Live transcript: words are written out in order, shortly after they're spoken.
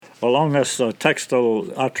Well, on this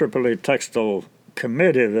IEEE textile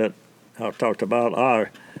committee that I talked about,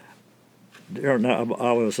 I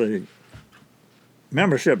was the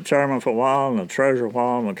membership chairman for a while and the treasurer for a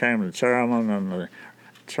while, and became the chairman and the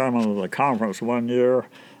chairman of the conference one year,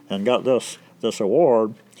 and got this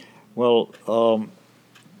award. Well,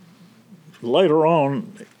 later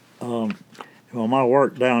on, my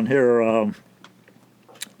work down here,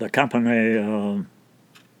 the company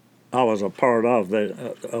I was a part of,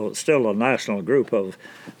 still a national group of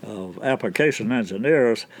application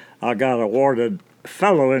engineers, I got awarded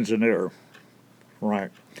fellow engineer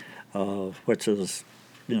rank, which is,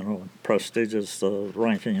 prestigious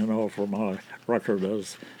ranking, for my record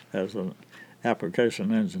as an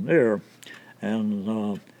application engineer.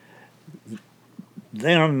 And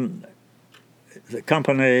then the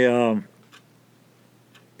company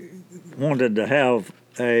wanted to have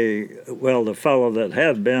the fellow that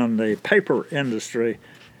had been the paper industry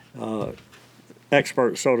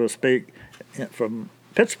expert, so to speak, from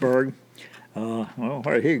Pittsburgh,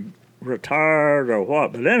 where he retired or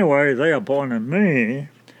what. But anyway, they appointed me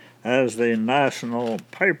as the national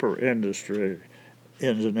paper industry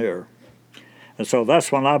engineer. And so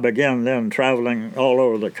that's when I began then traveling all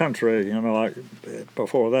over the country.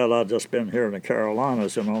 Before that, I'd just been here in the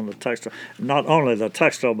Carolinas, on the textile, not only the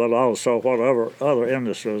textile, but also whatever other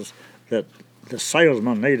industries that the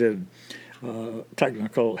salesman needed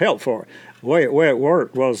technical help for. The way it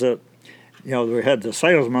worked was that, we had the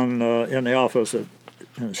salesman in the office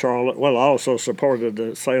in Charlotte. Well, I also supported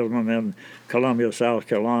the salesman in Columbia, South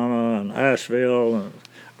Carolina, and Asheville,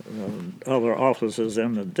 and other offices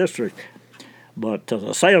in the district. But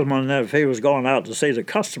the salesman, if he was going out to see the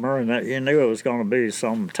customer and that he knew it was going to be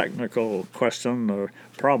some technical question or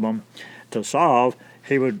problem to solve,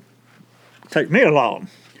 he would take me along.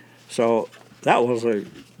 So that was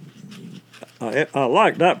I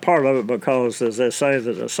liked that part of it because, as they say,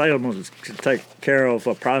 that the salesman could take care of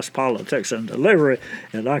price, politics, and delivery,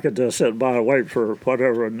 and I could just sit by and wait for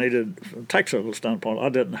whatever needed from a technical standpoint. I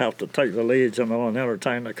didn't have to take the leads, and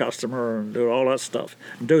entertain the customer and do all that stuff,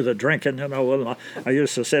 and do the drinking, with I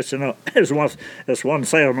used to sit, there's one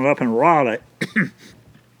salesman up in Raleigh.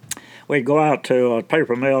 We'd go out to a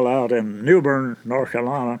paper mill out in New Bern, North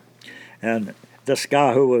Carolina, and this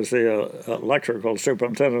guy who was the electrical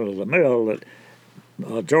superintendent of the mill, that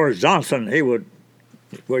George Johnson, he would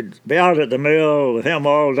be out at the mill with him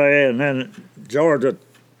all day, and then George would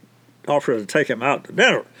offer to take him out to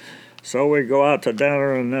dinner. So we'd go out to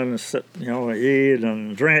dinner and then sit, eat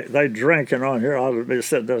and drink. They drink, and on here I would be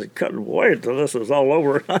sitting there, couldn't wait till this was all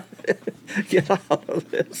over. Get out of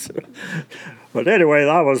this. But anyway,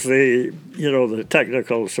 that was the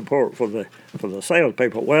technical support for the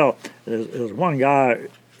salespeople. Well, there's one guy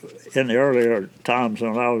in the earlier times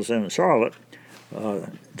when I was in Charlotte,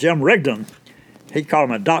 Jim Rigdon. He called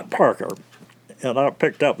me Doc Parker, and I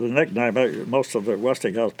picked up the nickname. Most of the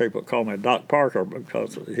Westinghouse people call me Doc Parker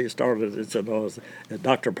because he started it. Said,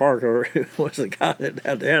 Dr. Parker was the guy that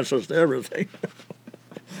had the answers to everything.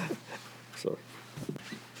 So.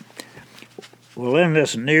 Well, in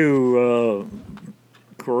this new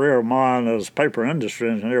career of mine as paper industry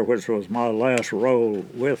engineer, which was my last role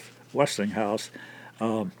with Westinghouse,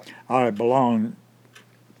 I belonged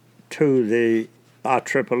to the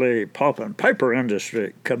IEEE Pulp and Paper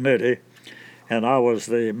Industry Committee, and I was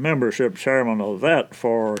the membership chairman of that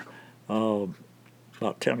for about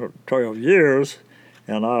 10 or 12 years,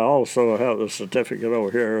 and I also have the certificate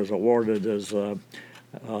over here is awarded as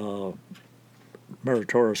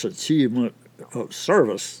Meritorious Achievement of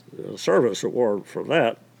Service award for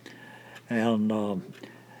that. And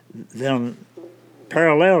then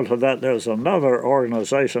parallel to that, there's another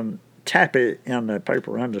organization, TAPI, in the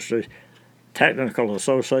paper industry, Technical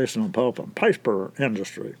Association of Pulp and Paper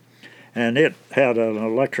Industry, and it had an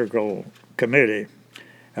electrical committee,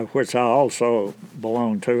 of which I also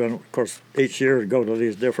belonged to. And of course, each year I go to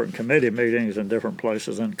these different committee meetings in different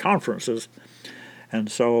places and conferences.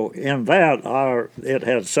 And so in that, it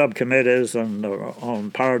had subcommittees and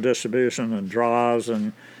on power distribution and drives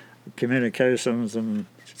and communications and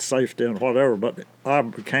safety and whatever. But I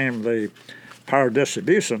became the power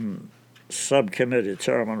distribution subcommittee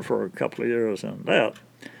chairman for a couple of years in that,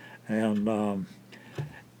 and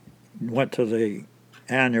went to the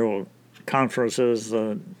annual conferences.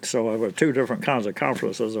 So there were two different kinds of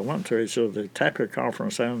conferences. I went to each of the TAPI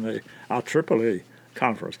conference and the IEEE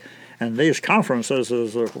conference. And these conferences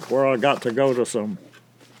is where I got to go to some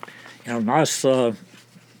nice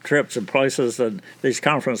trips and places. And these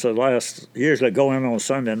conferences usually go in on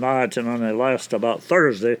Sunday nights, and then they last about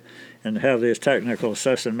Thursday, and have these technical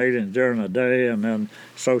session meetings during the day and then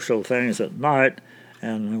social things at night.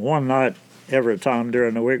 And one night every time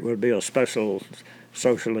during the week would be a special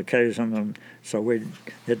social occasion, and so we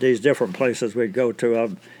at these different places we'd go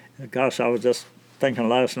to. I was just thinking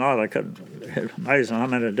last night, it's amazing how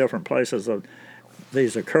many different places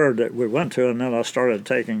these occurred that we went to, and then I started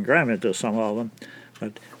taking Grammy to some of them.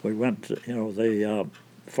 But we went to,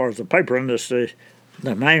 as far as the paper industry,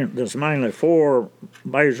 there's mainly four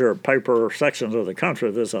major paper sections of the country.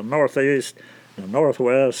 There's the Northeast, the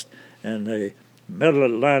Northwest, and the Middle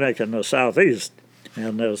Atlantic, and the Southeast.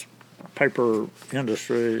 And there's paper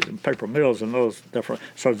industry and paper mills and those different.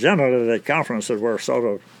 So generally the conferences were sort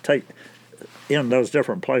of take in those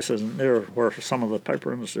different places near where some of the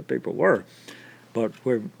paper industry people were. But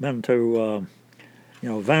we've been to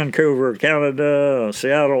Vancouver, Canada,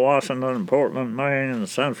 Seattle, Washington, Portland, Maine,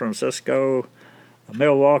 San Francisco,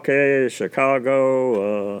 Milwaukee,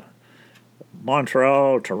 Chicago,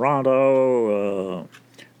 Montreal, Toronto,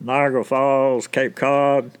 Niagara Falls, Cape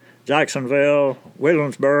Cod, Jacksonville,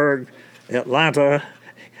 Williamsburg, Atlanta,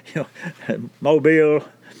 Mobile,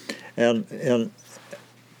 and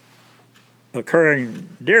occurring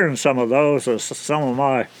during some of those are some of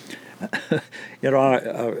my,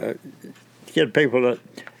 I get people that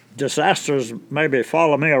disasters maybe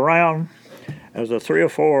follow me around. As the 3 or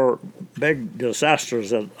 4 big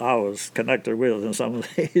disasters that I was connected with in some of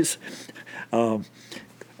these. One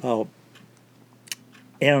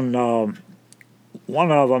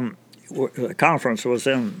of them, the conference was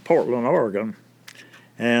in Portland, Oregon,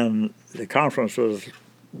 and the conference was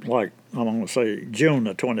like, I'm going to say June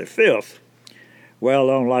the 25th. Well,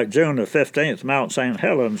 on like June the 15th, Mount St.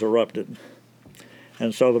 Helens erupted.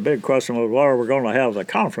 And so the big question was, where are we going to have the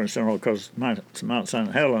conference, because Mount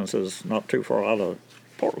St. Helens is not too far out of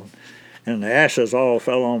Portland. And the ashes all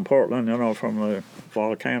fell on Portland, from the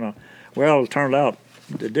volcano. Well, it turned out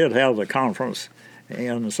they did have the conference,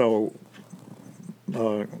 and so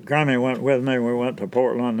Grammy went with me. We went to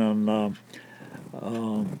Portland, and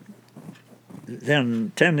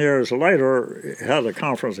then 10 years later, had a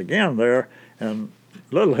conference again there, and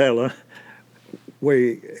Little Helen,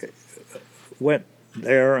 we went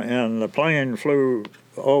there, and the plane flew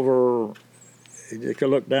over. You could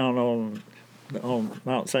look down on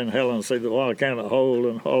Mount St. Helens, see the volcano hole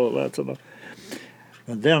and all of that stuff.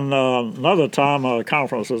 And then another time, a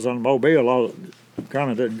conference was in Mobile. I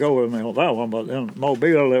kind of didn't go with me on that one, but in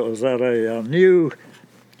Mobile, it was at a new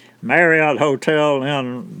Marriott hotel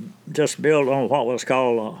just built on what was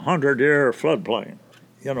called a 100-year floodplain.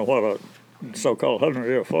 What a so-called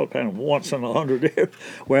 100-year floodplain, once in 100 years.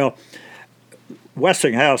 Well,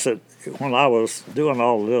 Westinghouse, when I was doing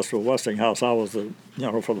all of this with Westinghouse, I was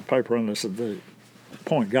for the paper industry, the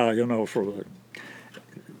point guy, for the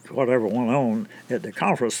whatever went on at the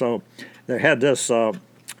conference. So they had this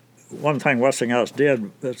one thing Westinghouse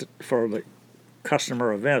did for the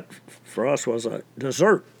customer event for us was a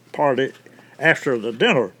dessert party after the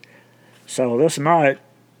dinner. So this night,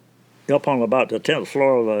 up on about the 10th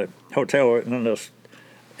floor of the hotel, in this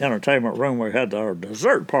entertainment room, we had our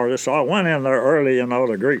dessert party. So I went in there early,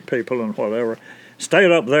 to greet people and whatever.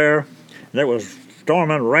 Stayed up there, and it was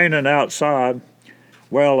storming, raining outside.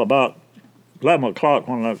 Well, about 11 o'clock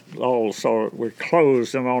when we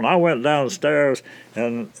closed, I went downstairs,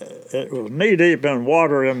 and it was knee deep in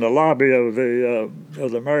water in the lobby of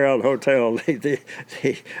the Marriott Hotel.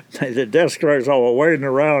 The decorators all were wading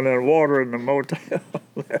around in water in the motel,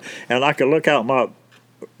 and I could look out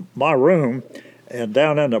my room, and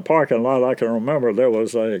down in the parking lot, I can remember there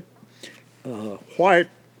was a white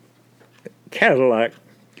Cadillac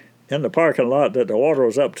in the parking lot that the water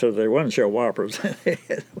was up to the windshield wipers.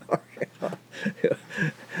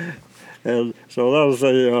 And so that was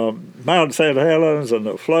the Mount St. Helens and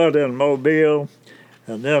the flood in Mobile.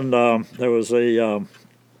 And then there was of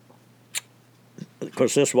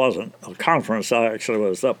course, this wasn't a conference. I actually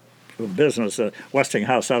was up for business.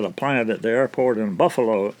 Westinghouse had a plant at the airport in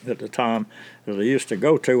Buffalo at the time that I used to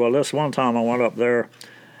go to. Well, this one time I went up there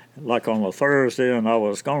like on a Thursday, and I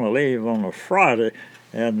was going to leave on a Friday,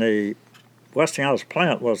 and the Westinghouse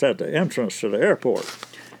plant was at the entrance to the airport.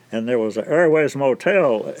 And there was an Airways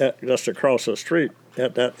Motel just across the street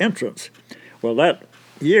at that entrance. Well, that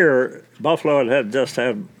year, Buffalo had just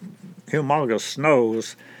had humongous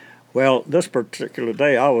snows. Well, this particular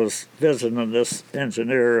day, I was visiting this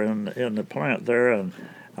engineer in the plant there, and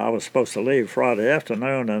I was supposed to leave Friday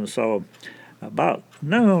afternoon. And so about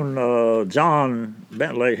noon, John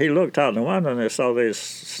Bentley, he looked out the window and he saw these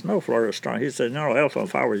snow flurries starting. He said, Elton,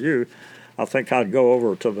 if I were you, I think I'd go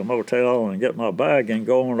over to the motel and get my bag and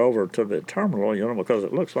go on over to the terminal, because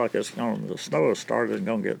it looks like the snow has started and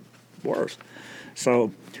going to get worse.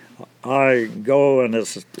 So I go, and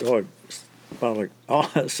it's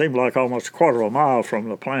it seemed like almost a quarter of a mile from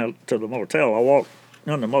the plant to the motel. I walked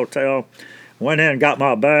in the motel, went in, got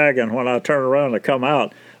my bag, and when I turned around to come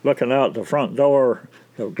out, looking out the front door,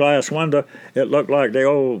 the glass window, it looked like the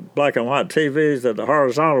old black and white TVs that the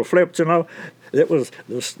horizontal flipped. It was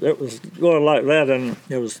going like that, and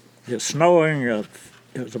it was snowing. It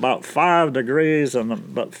was about 5 degrees and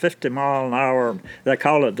about 50 mile an hour. They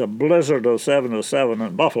call it the blizzard of '77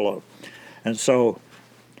 in Buffalo. And so,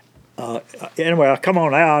 anyway, I come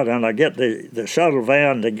on out and I get the shuttle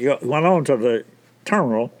van went on to the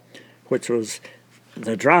terminal, which was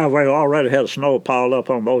the driveway already had snow piled up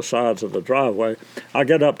on both sides of the driveway. I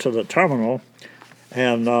get up to the terminal,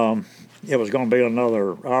 and it was going to be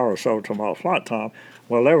another hour or so to my flight time.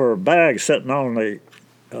 Well, there were bags sitting on the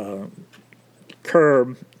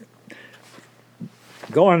curb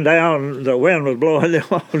going down. The wind was blowing them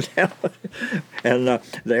all down, and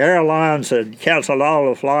the airlines had canceled all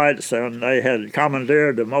the flights, and they had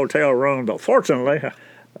commandeered the motel room. But fortunately,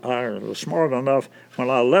 I was smart enough when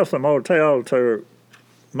I left the motel to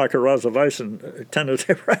make a reservation,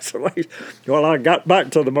 tentative reservation. Well, I got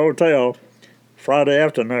back to the motel Friday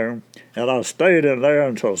afternoon, and I stayed in there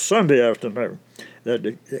until Sunday afternoon.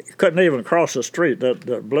 That couldn't even cross the street.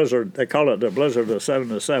 That blizzard, they call it the blizzard of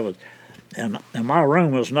 '77. And my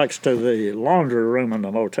room was next to the laundry room in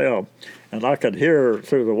the motel, and I could hear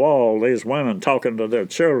through the wall these women talking to their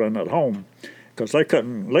children at home, because they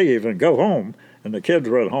couldn't leave and go home, and the kids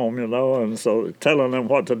were at home, and so telling them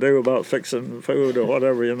what to do about fixing food or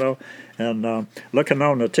whatever, and looking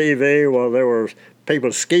on the TV while there were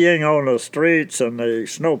people skiing on the streets, and the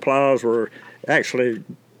snow plows were actually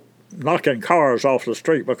knocking cars off the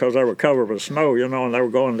street because they were covered with snow, and they were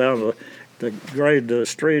going down to grade the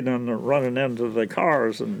street and running into the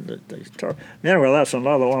cars. And anyway, that's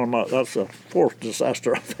another one of that's the fourth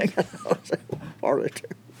disaster I think. Or two.